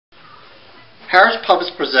Harris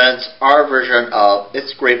Puppets presents our version of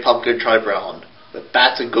It's Great Pumpkin Charlie Brown with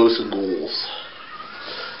bats and ghosts and ghouls.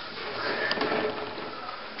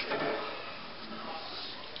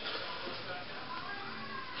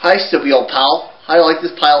 Hi, stupid old pal. How do you like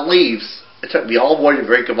this pile of leaves? It took me all morning to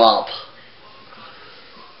break them up.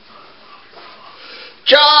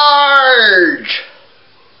 Charge!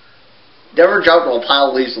 Never jumped on a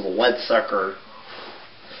pile of leaves with a wet sucker.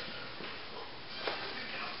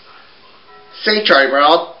 Say, Charlie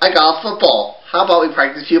Brown, I got a football. How about we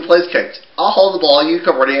practice a few place kicks? I'll hold the ball and you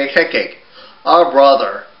come running and kicking. Oh,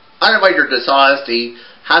 brother. I don't mind your dishonesty.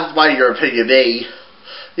 Have to mind your opinion of me.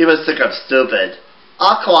 You must think I'm stupid.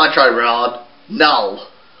 Oh, come on, Charlie Brown. No.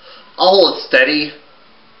 I'll hold it steady.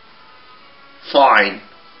 Fine.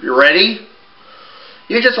 You ready?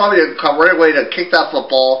 You just want me to come right away to kick that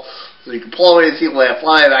football so you can pull away and see when I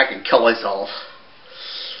fly back and kill myself.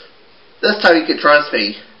 This time you can trust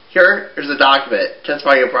me. Here's a document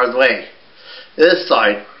testifying your part's way. This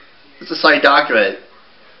side. It's a signed document.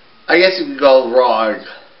 I guess you can go wrong.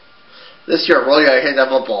 This year, I'm really gonna hit that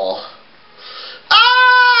football.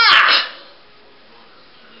 Ah!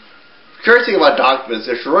 Curious thing about documents,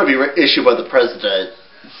 they should really be issued by the president.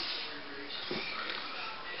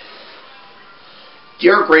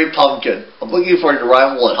 Dear Great Pumpkin, I'm looking for your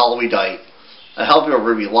arrival at Halloween night. I hope you'll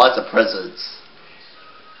bring me lots of presents.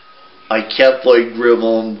 I can't play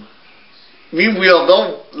Grimmel. Meanwhile,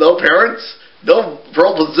 no parents, no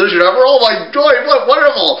parole position ever. Oh my God, what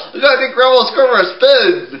wonderful! I gotta take Grandma's car for a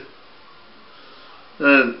spin.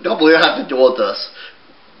 Don't believe I have to deal with this.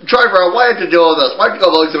 Charlie Brown, why have to deal with this? Why have to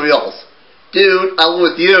go among somebody else? Dude, I'm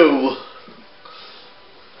with you.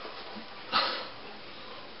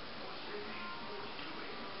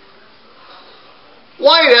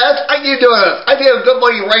 Why, Dad? I keep doing this. I pay good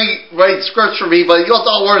money write scripts for me, but you don't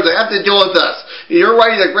know words. I have to deal with this. You're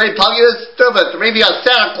writing a great pumpkin? It's stupid. Maybe a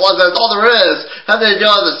Santa Claus, that's all there is. Have to deal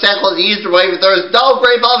with the Santa Claus the Easter Bunny, but there's no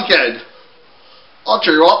great pumpkin. I'll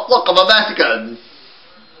cheer you up. Look, I'm a Mexican.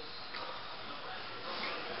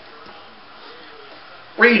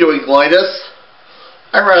 What are you doing, Linus?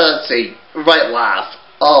 I'd rather not see. We might laugh.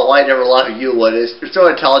 Oh, I never laugh at you, Linus. You're so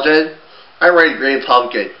intelligent. I write Great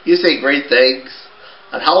Pumpkin. You say great things.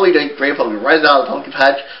 On Halloween night, Great Pumpkin rides out of the pumpkin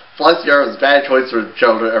patch, flies the air with bad toys for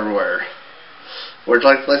children everywhere. Would you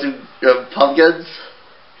like to play some pumpkins?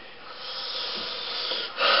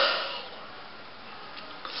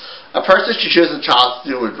 A person should choose a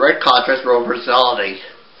costume with direct contrast to their own personality.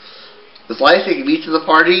 Does Linus take me to the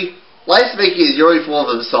party? Linus is usually full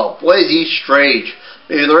of himself. Boy, is he strange.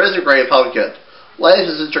 Maybe there is a Great Pumpkin.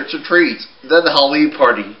 Linus is in tricks or treats. Then the Halloween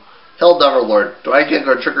party. He'll never learn. Do I get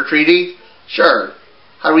to go trick-or-treating? Sure.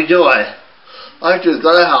 How do we do it? All I have to do is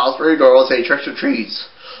go to the house, ring the door, and say tricks or treats.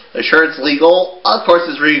 Are you sure it's legal? Of course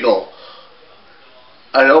it's legal.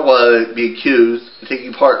 I don't want to be accused of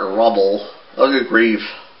taking part in a rumble. Oh, good grief.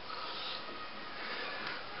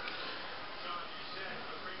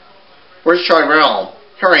 Where's Charlie Brown?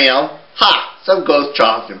 Here I am. Ha! Some ghost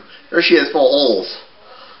costume. Here she is, full of holes.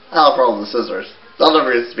 I have a problem with the scissors. They'll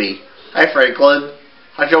never get to me. Hi, Franklin.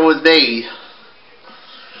 How'd you always be?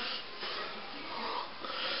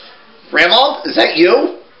 Grandma, is that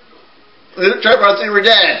you? Charlie Brown said you were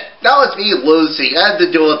dead. No, it's me, Lucy. I had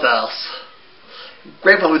to deal with this.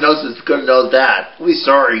 Grandpa knows it's going to know that. We'll be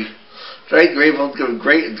sorry. Right? Great Pumpkin's going to be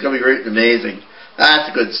great. It's going to be great and amazing.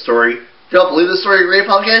 That's a good story. You don't believe the story of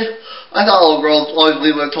Great Pumpkin? I thought little girls always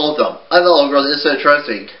believed what I told them. I thought little girls are so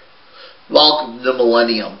interesting. Welcome to the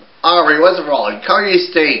millennium. Alright, what's wrong? Cover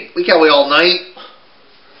your state. We can't wait all night.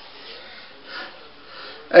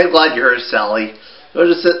 I'm glad you're here, Sally. You'll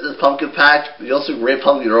just sit in this pumpkin patch, but you'll see Great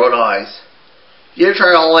Pumpkin with your own eyes. If you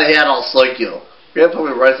try all I had, I'll slink you. Great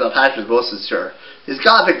Pumpkin runs the patch with most sincere. He's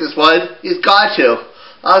got to pick this one. He's got to.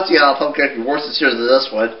 I don't see how a pumpkin can be more sincere than this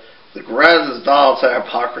one. The ground is not outside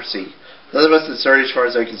hypocrisy. None of us sincerity as far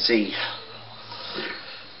as I can see.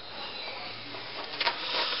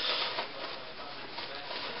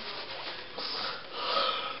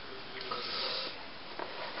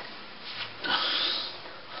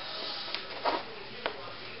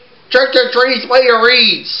 Trick or treats, what your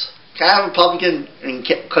reads? Can I have a pumpkin and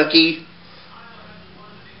cookie?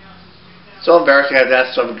 So embarrassing I have to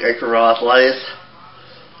ask some extra raw athletics.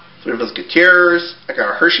 Three Musketeers. I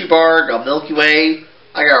got a Hershey bar, got a Milky Way.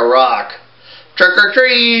 I got a rock. Trick or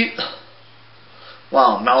treat!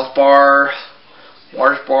 Wow, Mouse bar,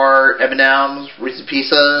 Mars bar, M&M's, Reese's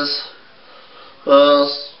Pieces.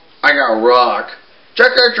 I got a rock.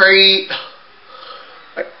 Trick or treat!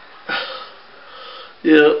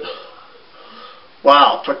 Yeah.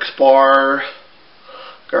 Wow, Twix bar,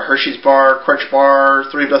 Got Hershey's bar, Crunch bar,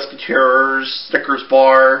 Three Musketeers, Snickers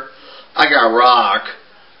bar. I got rock.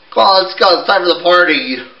 Come on, let's go. It's time for the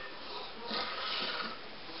party.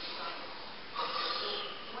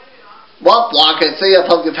 Mont Blanc and see a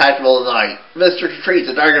pumpkin patch all night. Mr. Treats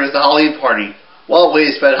and Dark is the Halloween party. What way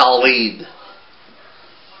to spend Halloween?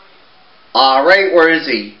 Alright, where is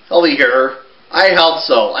he? He'll be here. I hope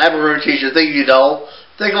so. I have a rotation thing, you know.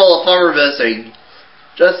 Think of all the fun we're missing.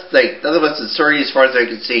 Just think. None of us is sturdy as far as I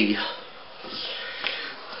can see.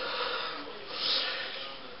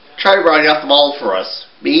 Try running off the model for us.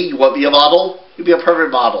 Me? You want me a model? You be a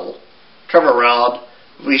perfect model. Turn around.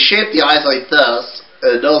 If we shape the eyes like this,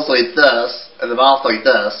 and the nose like this, and the mouth like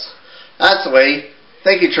this, that's the way.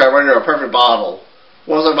 Thank you, Trevor. You're a perfect model.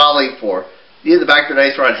 What was I modeling for? You need the back of your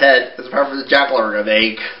nice round head. It's part of the jackal we're gonna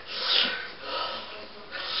make.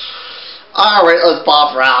 Alright, let's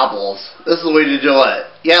pop for apples. This is the way to do it.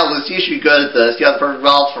 Yeah, Liz, you should be good at this. You have the perfect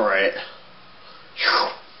mouth for it.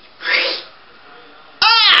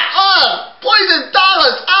 Poison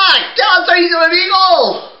dollars! God, are you an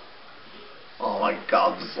eagle? Oh my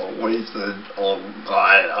God, this is so wasted. Oh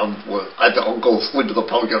God, I don't go sleep at the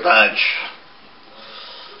pumpkin patch.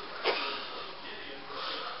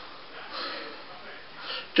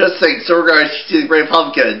 Just think, so we're going to see the Great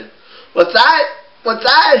Pumpkin. What's that? What's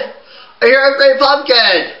that? I hear a Great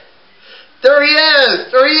Pumpkin! There he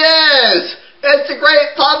is! There he is! It's the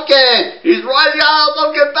Great Pumpkin! He's running out of the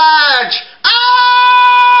pumpkin patch! Ah!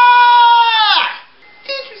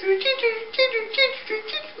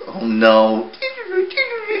 Oh no.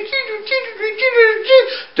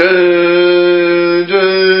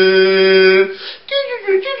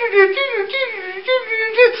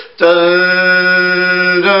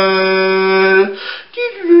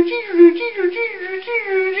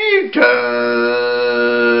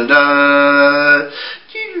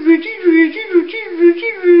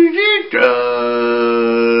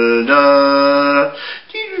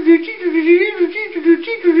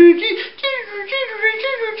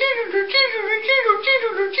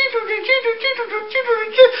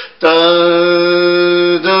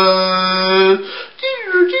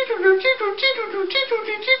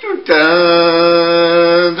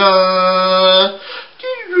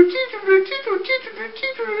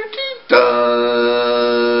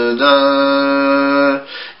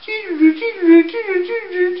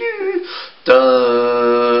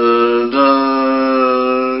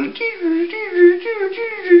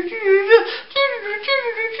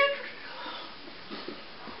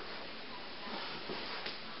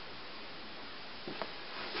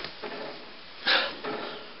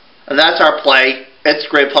 And that's our play. It's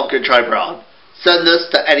Great Pumpkin Charlie Brown. Send this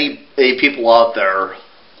to any people out there.